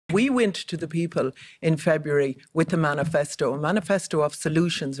We went to the people in February with a manifesto of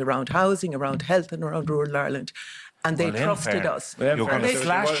solutions around housing, around health and around rural Ireland. And they trusted us. You're going to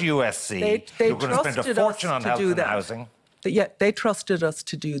slash USC. You're going to spend a fortune on health and housing. Yeah, they trusted us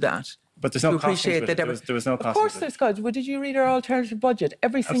to do that. But there's no costings. There was no costings. Of course there's costings. Well, did you read our alternative budget?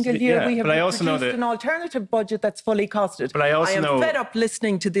 Every single year we have produced an alternative budget that's fully costed. But I am fed up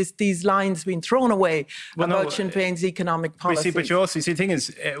listening to these lines being thrown away about Sinn Féin's economic policy. But you see, the thing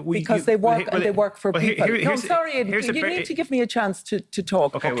is... because they work for people. I'm sorry, Aidan, you need to give me a chance to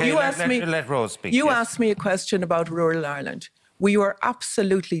talk. Okay, let Rose speak. You asked me a question about rural Ireland. We were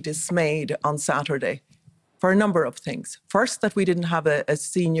absolutely dismayed on Saturday for a number of things. First, that we didn't have a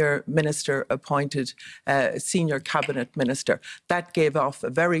senior minister appointed, senior cabinet minister. That gave off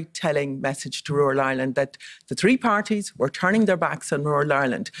a very telling message to rural Ireland that the three parties were turning their backs on rural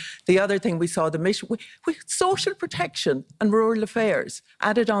Ireland. The other thing we saw, the mission, social protection and rural affairs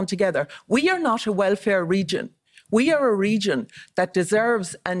added on together. We are not a welfare region. We are a region that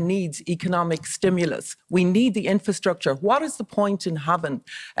deserves and needs economic stimulus. We need the infrastructure. What is the point in having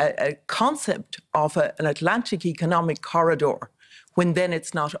a concept of an Atlantic economic corridor when then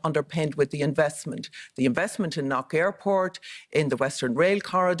it's not underpinned with the investment in Knock Airport, in the Western Rail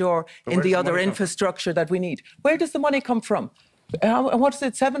Corridor, in the other infrastructure that we need? Where does the money come from? What is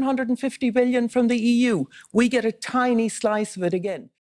it, 750 billion from the EU? We get a tiny slice of it again.